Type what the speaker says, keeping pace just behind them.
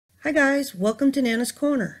Hi guys, welcome to Nana's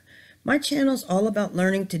Corner. My channel is all about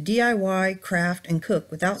learning to DIY, craft, and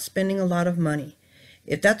cook without spending a lot of money.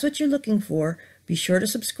 If that's what you're looking for, be sure to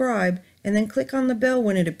subscribe and then click on the bell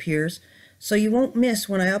when it appears so you won't miss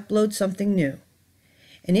when I upload something new.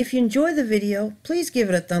 And if you enjoy the video, please give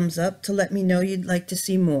it a thumbs up to let me know you'd like to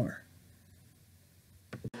see more.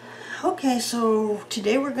 Okay, so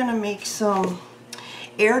today we're going to make some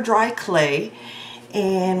air dry clay.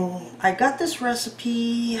 And I got this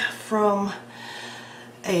recipe from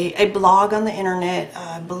a blog on the internet.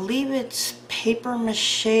 I believe it's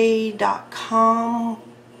papermache.com,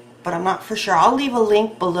 but I'm not for sure. I'll leave a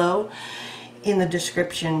link below in the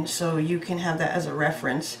description so you can have that as a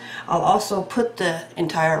reference. I'll also put the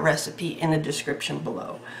entire recipe in the description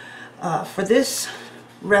below. For this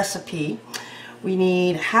recipe, we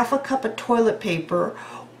need half a cup of toilet paper,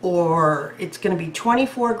 or it's going to be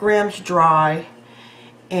 24 grams dry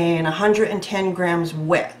and 110 grams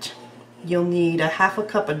wet. You'll need a half a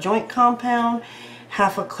cup of joint compound,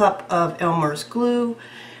 half a cup of Elmer's glue,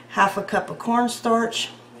 half a cup of cornstarch,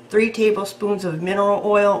 3 tablespoons of mineral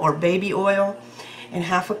oil or baby oil, and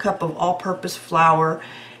half a cup of all-purpose flour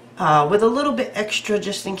with a little bit extra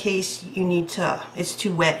just in case you need to, it's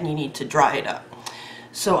too wet and you need to dry it up.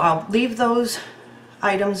 So I'll leave those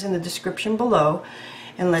items in the description below,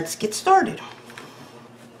 and let's get started.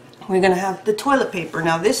 We're going to have the toilet paper.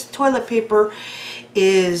 Now this toilet paper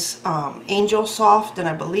is Angel Soft, and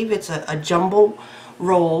I believe it's a jumbo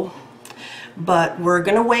roll, but we're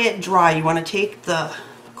going to weigh it dry. You want to take the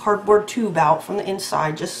cardboard tube out from the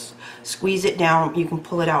inside, just squeeze it down. You can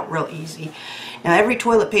pull it out real easy. Now every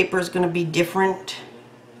toilet paper is going to be different.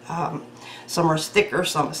 Some are thicker,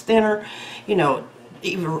 some is thinner. You know,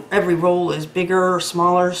 every roll is bigger or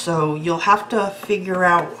smaller, so you'll have to figure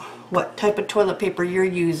out what type of toilet paper you're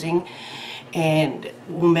using, and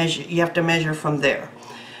we'll measure. You have to measure from there.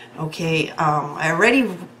 Okay, I already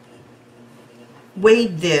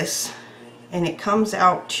weighed this, and it comes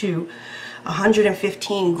out to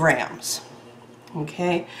 115 grams.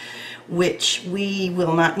 Okay, which we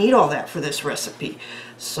will not need all that for this recipe.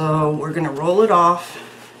 So we're going to roll it off,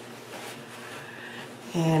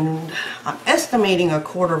 and I'm estimating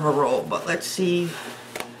 1/4 of a roll, but let's see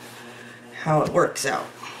how it works out.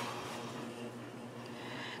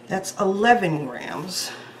 That's 11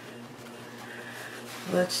 grams.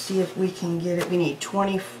 Let's see if we can get it. We need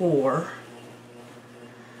 24.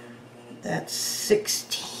 That's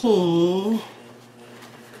 16.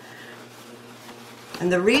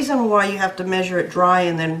 And the reason why you have to measure it dry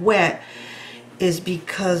and then wet is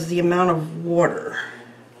because the amount of water.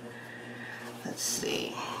 Let's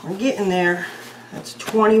see. We're getting there. That's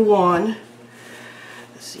 21.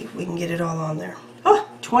 Let's see if we can get it all on there. Oh,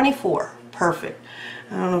 24. Perfect.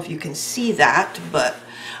 I don't know if you can see that, but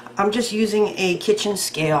I'm just using a kitchen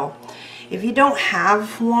scale. If you don't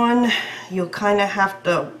have one, you'll kind of have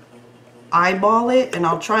to eyeball it, and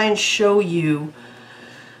I'll try and show you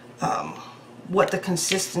what the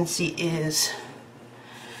consistency is.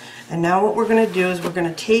 And now what we're going to do is we're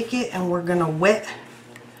going to take it and we're going to wet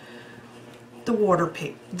the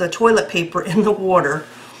the toilet paper in the water,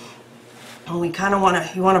 and we kind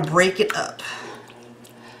of you want to break it up.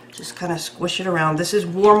 Just kind of squish it around. This is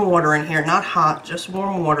warm water in here, not hot, just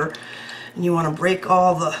warm water. And you want to break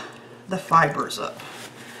all the fibers up.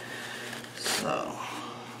 So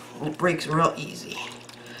it breaks real easy.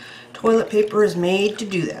 Toilet paper is made to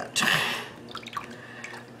do that.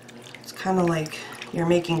 It's kind of like you're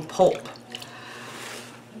making pulp.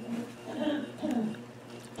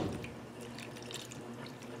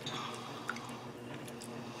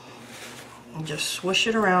 And just swish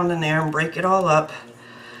it around in there and break it all up.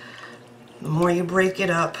 The more you break it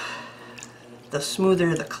up, the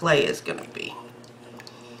smoother the clay is going to be.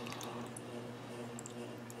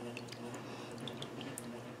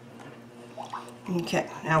 Okay,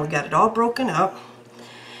 now we got it all broken up,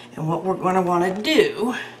 and what we're going to want to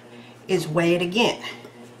do is weigh it again.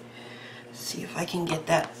 See if I can get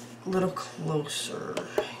that a little closer.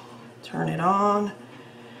 Turn it on.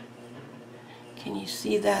 Can you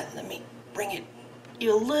see that? Let me bring it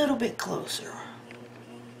a little bit closer.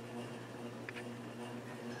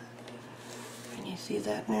 You see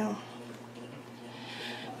that now?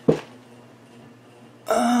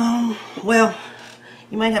 Well,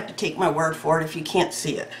 you might have to take my word for it if you can't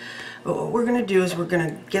see it. But what we're going to do is we're going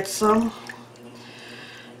to get some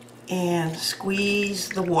and squeeze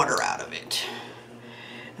the water out of it.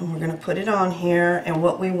 And we're going to put it on here, and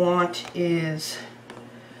what we want is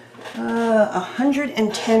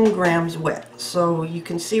 110 grams wet. So you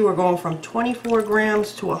can see we're going from 24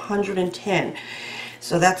 grams to 110.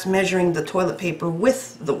 So that's measuring the toilet paper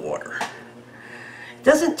with the water. It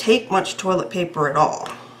doesn't take much toilet paper at all.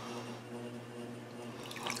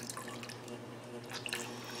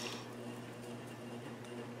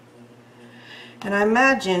 And I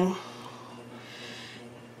imagine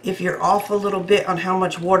if you're off a little bit on how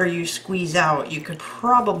much water you squeeze out, you could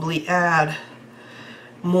probably add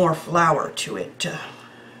more flour to it to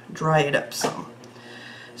dry it up some.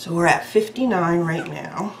 So we're at 59 right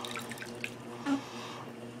now.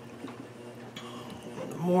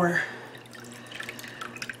 The more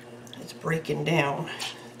it's breaking down,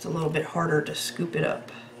 it's a little bit harder to scoop it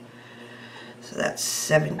up. So that's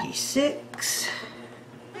 76.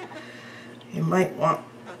 You might want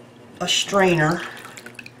a strainer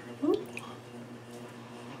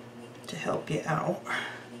to help you out.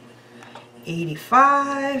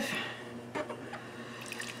 85.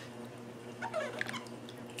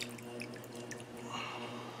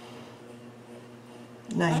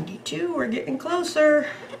 92, we're getting closer.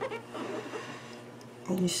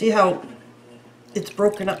 And you see how it's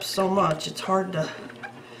broken up so much, it's hard to,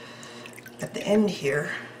 at the end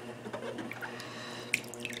here,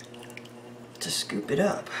 to scoop it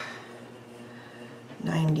up.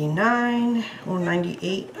 99 or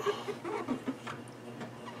 98.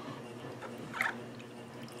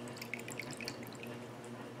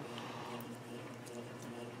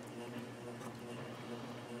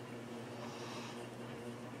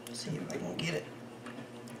 See if I can get it.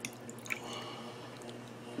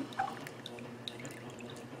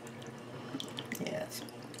 Yes,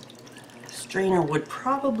 strainer would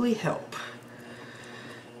probably help.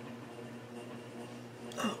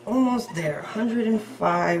 Oh, almost there.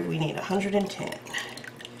 105. We need 110.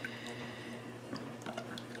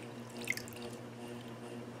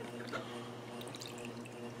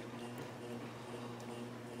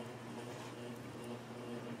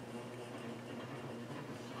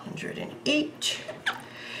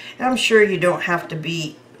 And I'm sure you don't have to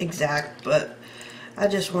be exact, but I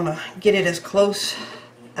just want to get it as close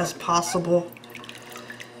as possible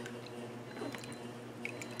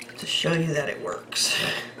to show you that it works.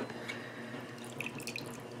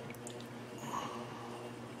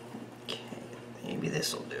 Okay, maybe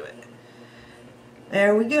this will do it.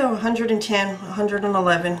 There we go, 110,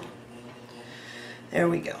 111. There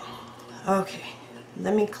we go. Okay,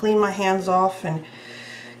 let me clean my hands off and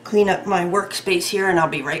clean up my workspace here, and I'll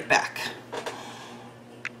be right back.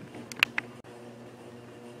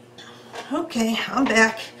 Okay, I'm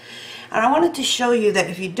back, and I wanted to show you that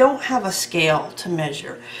if you don't have a scale to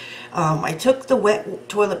measure, I took the wet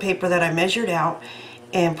toilet paper that I measured out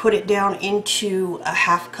and put it down into a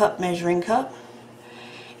half-cup measuring cup,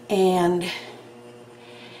 and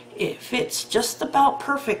it fits just about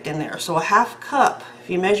perfect in there. So a half cup, if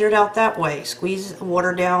you measure it out that way, squeeze the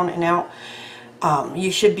water down and out,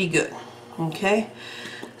 you should be good. Okay,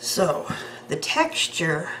 so the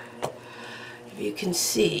texture, if you can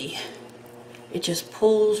see, it just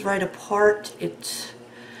pulls right apart. It's,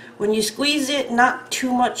 when you squeeze it, not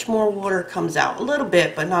too much more water comes out. A little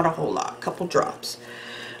bit, but not a whole lot, a couple drops.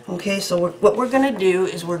 Okay, so what we're going to do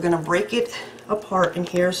is we're going to break it apart in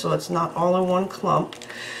here so it's not all in one clump.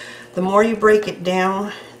 The more you break it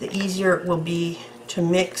down, the easier it will be to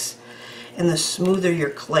mix and the smoother your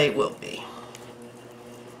clay will be.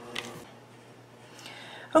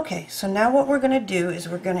 Okay, so now what we're going to do is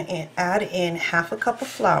we're going to add in half a cup of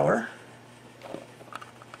flour.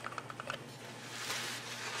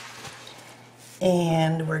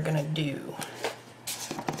 And we're going to do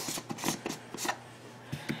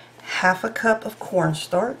half a cup of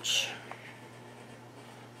cornstarch.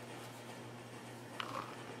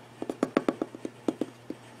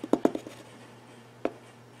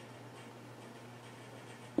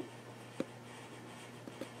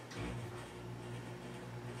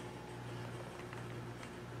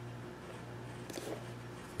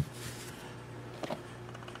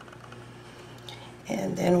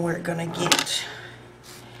 And then we're going to get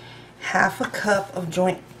half a cup of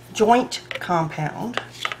joint compound,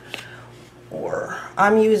 or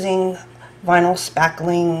I'm using vinyl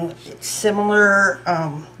spackling. It's similar.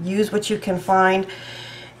 Use what you can find.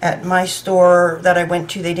 At my store that I went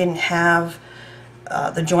to, they didn't have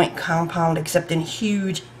the joint compound except in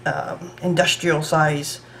huge industrial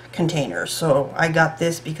size containers. So I got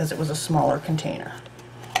this because it was a smaller container.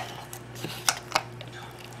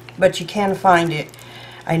 But you can find it,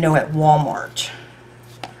 I know, at Walmart.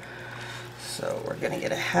 So we're going to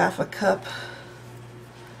get a half a cup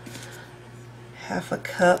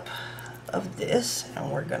of this,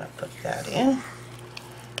 and we're going to put that in.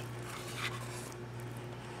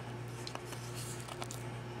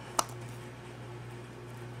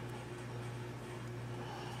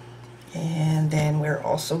 And then we're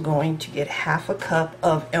also going to get half a cup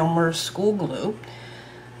of Elmer's school glue,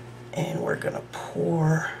 and we're going to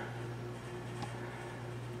pour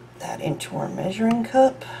that into our measuring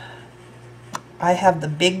cup. I have the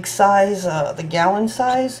big size, the gallon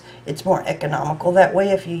size. It's more economical that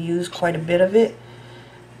way if you use quite a bit of it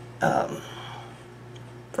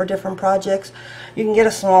for different projects. You can get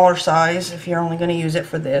a smaller size if you're only going to use it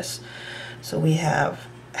for this. So we have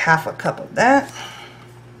half a cup of that.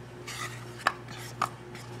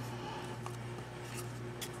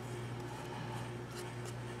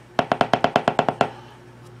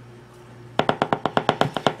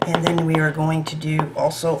 And then we are going to do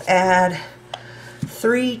also add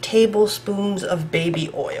 3 tablespoons of baby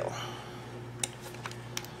oil.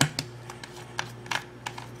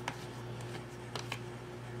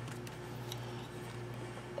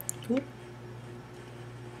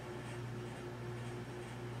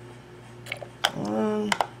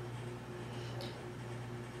 One,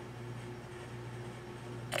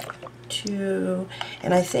 2,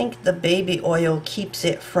 and I think the baby oil keeps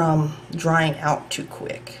it from drying out too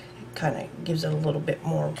quick. It kind of gives it a little bit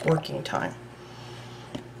more working time.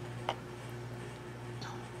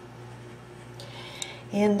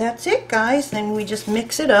 And that's it, guys. Then we just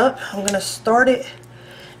mix it up. I'm going to start it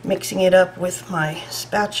mixing it up with my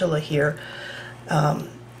spatula here,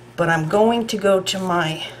 but I'm going to go to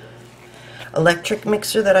my electric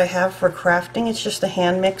mixer that I have for crafting. It's just a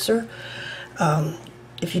hand mixer.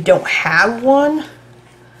 If you don't have one,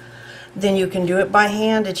 then you can do it by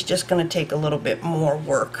hand. It's just going to take a little bit more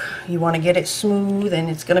work. You want to get it smooth, and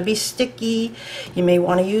it's going to be sticky. You may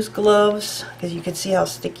want to use gloves because you can see how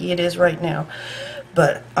sticky it is right now,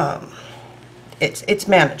 but it's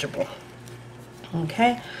manageable.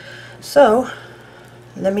 Okay, so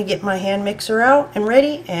let me get my hand mixer out and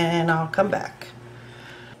ready, and I'll come back.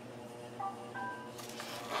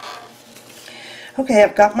 Okay,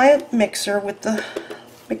 I've got my mixer with the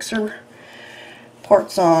mixer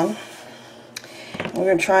parts on. We're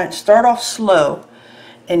going to try and start off slow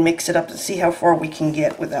and mix it up and see how far we can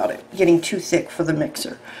get without it getting too thick for the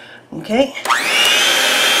mixer. Okay?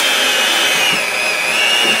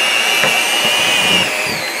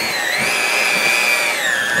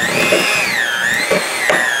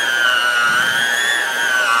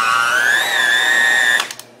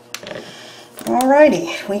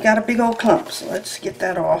 Alrighty, we got a big old clump, so let's get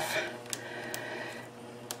that off.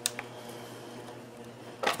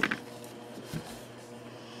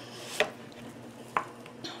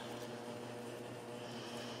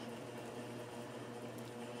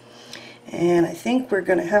 And I think we're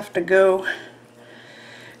going to have to go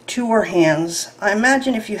to our hands. I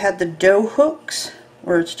imagine if you had the dough hooks,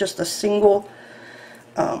 where it's just a single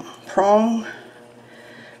prong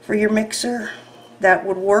for your mixer, that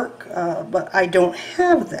would work, but I don't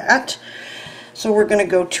have that, so we're going to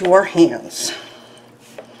go to our hands,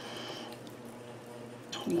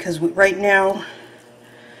 because right now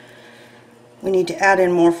we need to add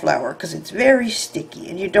in more flour because it's very sticky,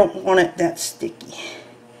 and you don't want it that sticky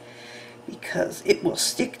because it will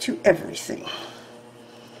stick to everything.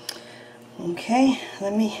 Okay,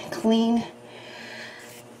 let me clean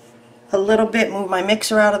a little bit, move my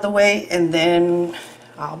mixer out of the way, and then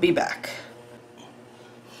I'll be back.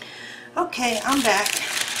 Okay, I'm back,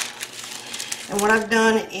 and what I've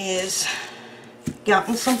done is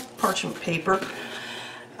gotten some parchment paper,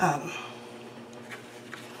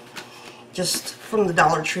 just from the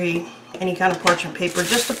Dollar Tree, any kind of parchment paper,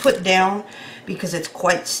 just to put down because it's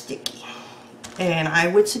quite sticky. And I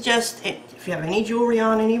would suggest, if you have any jewelry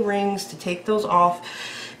on, any rings, to take those off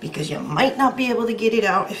because you might not be able to get it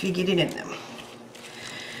out if you get it in them.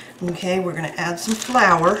 Okay, we're going to add some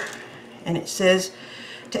flour, and it says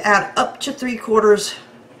to add up to 3/4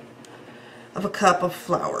 of a cup of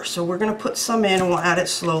flour. So we're going to put some in, and we'll add it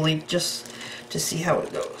slowly just to see how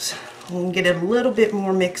it goes. We'll get it a little bit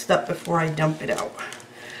more mixed up before I dump it out,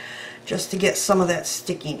 just to get some of that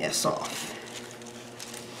stickiness off.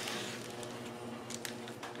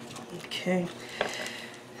 Okay,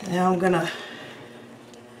 now I'm going to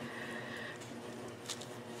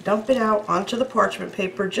dump it out onto the parchment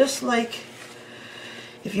paper, just like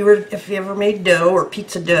if you ever made dough or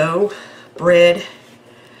pizza dough, bread.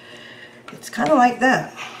 It's kind of like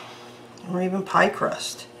that, or even pie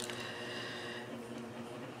crust.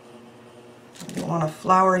 You want to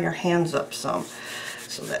flour your hands up some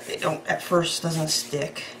so that they don't, at first, doesn't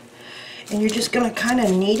stick. And you're just going to kind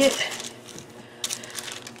of knead it.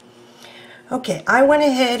 Okay, I went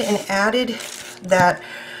ahead and added that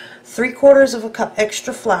 3/4 of a cup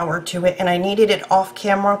extra flour to it, and I kneaded it off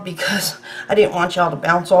camera because I didn't want y'all to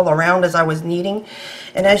bounce all around as I was kneading.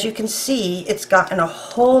 And as you can see, it's gotten a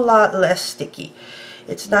whole lot less sticky.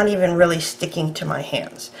 It's not even really sticking to my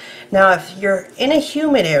hands. Now if you're in a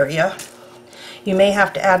humid area, you may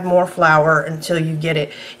have to add more flour until you get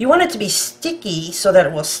it. You want it to be sticky so that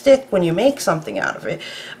it will stick when you make something out of it,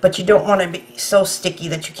 but you don't want to be so sticky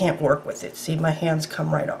that you can't work with it. See, my hands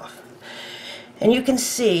come right off. And you can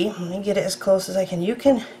see, let me get it as close as I can, you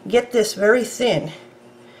can get this very thin,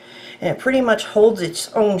 and it pretty much holds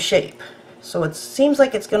its own shape. So it seems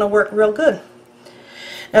like it's going to work real good.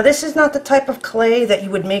 Now this is not the type of clay that you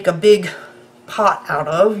would make a big pot out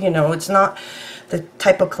of. You know, it's not the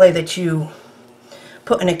type of clay that you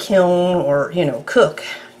put in a kiln or, you know, cook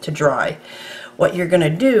to dry. What you're going to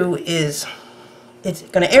do is it's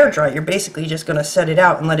going to air dry. You're basically just going to set it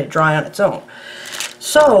out and let it dry on its own.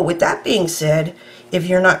 So with that being said, if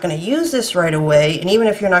you're not going to use this right away, and even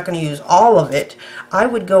if you're not going to use all of it, I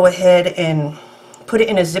would go ahead and put it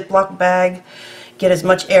in a Ziploc bag, get as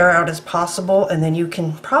much air out as possible, and then you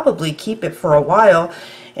can probably keep it for a while.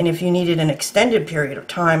 And if you needed an extended period of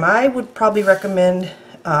time, I would probably recommend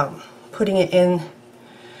putting it in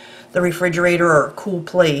the refrigerator or a cool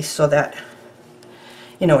place so that,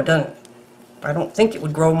 you know, it doesn't, I don't think it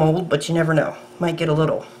would grow mold, but you never know. Might get a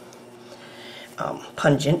little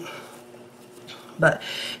pungent. But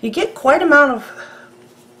you get quite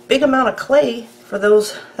big amount of clay for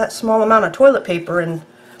that small amount of toilet paper and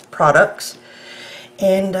products.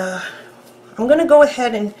 And I'm going to go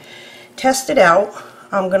ahead and test it out.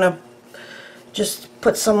 I'm going to just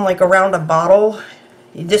put some like around a bottle.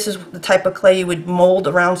 This is the type of clay you would mold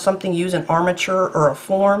around something, use an armature or a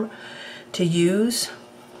form to use,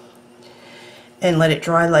 and let it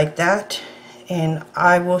dry like that. And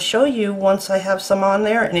I will show you once I have some on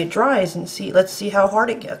there and it dries, and let's see how hard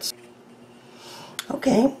it gets.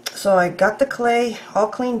 Okay, so I got the clay all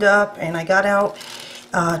cleaned up, and I got out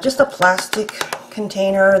just a plastic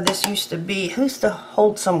container. This used to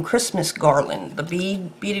hold some Christmas garland, the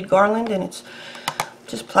beaded garland, and it's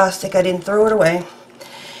just plastic. I didn't throw it away.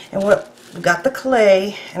 And we got the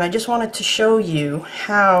clay, and I just wanted to show you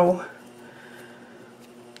how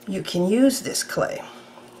you can use this clay.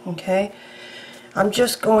 Okay, I'm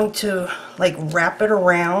just going to like wrap it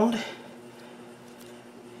around,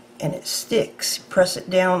 and it sticks. Press it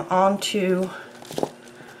down onto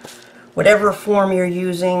whatever form you're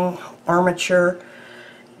using, armature.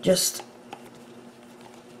 Just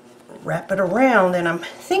wrap it around, and I'm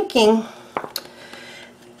thinking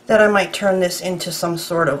that I might turn this into some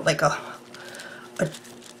sort of like a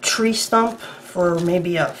tree stump for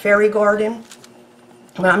maybe a fairy garden.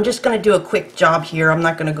 But I'm just going to do a quick job here. I'm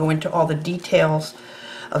not going to go into all the details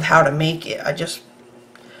of how to make it.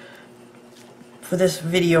 For this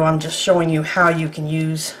video, I'm just showing you how you can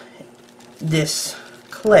use this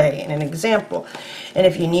clay in an example. And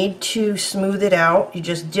if you need to smooth it out, you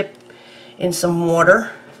just dip in some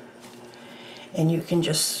water, and you can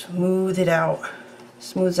just smooth it out.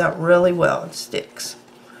 Smooths out really well and sticks.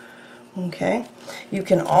 Okay, you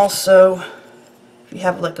can also, if you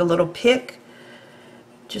have like a little pick,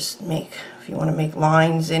 just if you want to make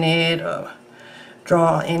lines in it, or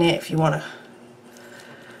draw in it, if you want to,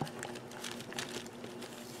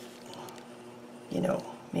 you know,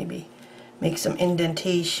 maybe make some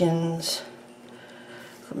indentations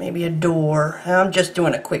for maybe a door. And I'm just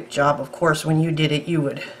doing a quick job. Of course, when you did it, you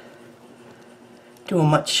would do a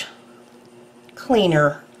much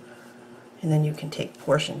cleaner, and then you can take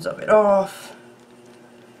portions of it off,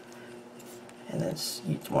 and then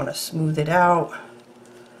you want to smooth it out.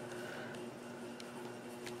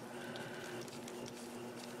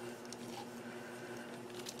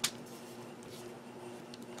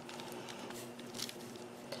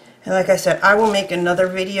 And like I said, I will make another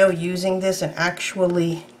video using this, and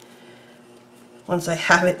actually, once I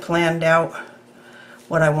have it planned out,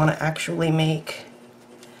 what I want to actually make,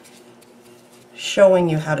 showing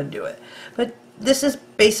you how to do it. But this is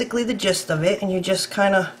basically the gist of it, and you just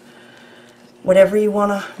kind of, whatever you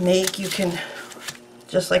want to make, you can,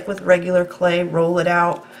 just like with regular clay, roll it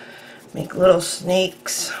out, make little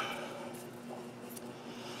snakes,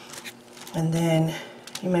 and then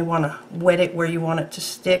you may want to wet it where you want it to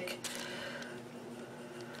stick.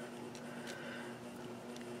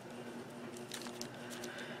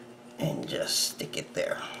 And just stick it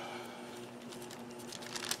there.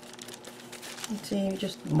 And see, you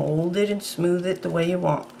just mold it and smooth it the way you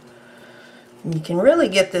want. And you can really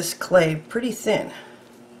get this clay pretty thin,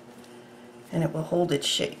 and it will hold its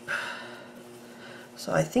shape.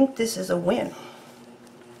 So I think this is a win.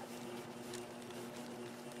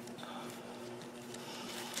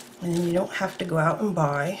 And then you don't have to go out and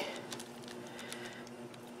buy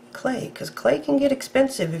clay, because clay can get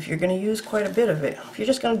expensive if you're going to use quite a bit of it. If you're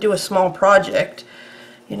just going to do a small project,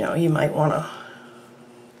 you know, you might want to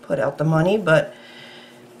put out the money, but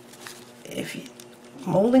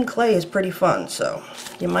molding clay is pretty fun, so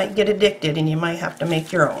you might get addicted and you might have to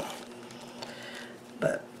make your own.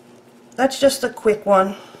 But that's just a quick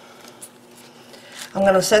one. I'm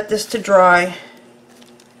going to set this to dry,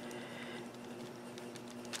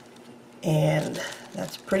 and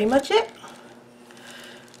that's pretty much it.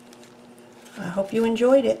 I hope you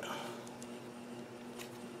enjoyed it.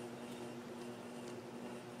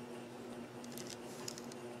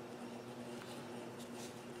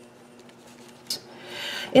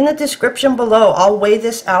 In the description below, I'll weigh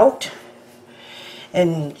this out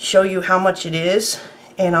and show you how much it is,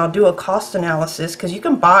 and I'll do a cost analysis, because you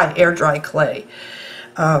can buy air dry clay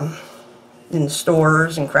in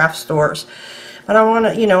stores and craft stores. But I want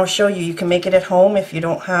to, you know, show you can make it at home if you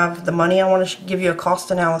don't have the money. I want to give you a cost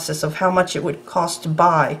analysis of how much it would cost to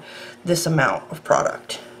buy this amount of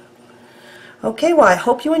product. Okay, well, I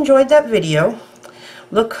hope you enjoyed that video.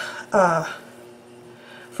 Look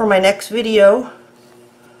for my next video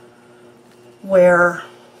where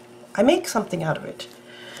I make something out of it.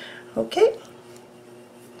 Okay?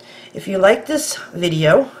 If you like this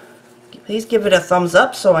video, please give it a thumbs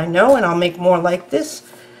up so I know, and I'll make more like this.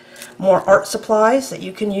 More art supplies that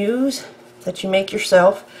you can use, that you make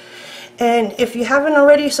yourself. And if you haven't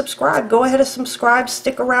already subscribed, go ahead and subscribe,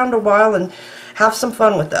 stick around a while, and have some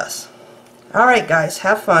fun with us. Alright guys,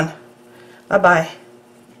 have fun. Bye-bye.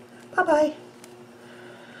 Bye-bye.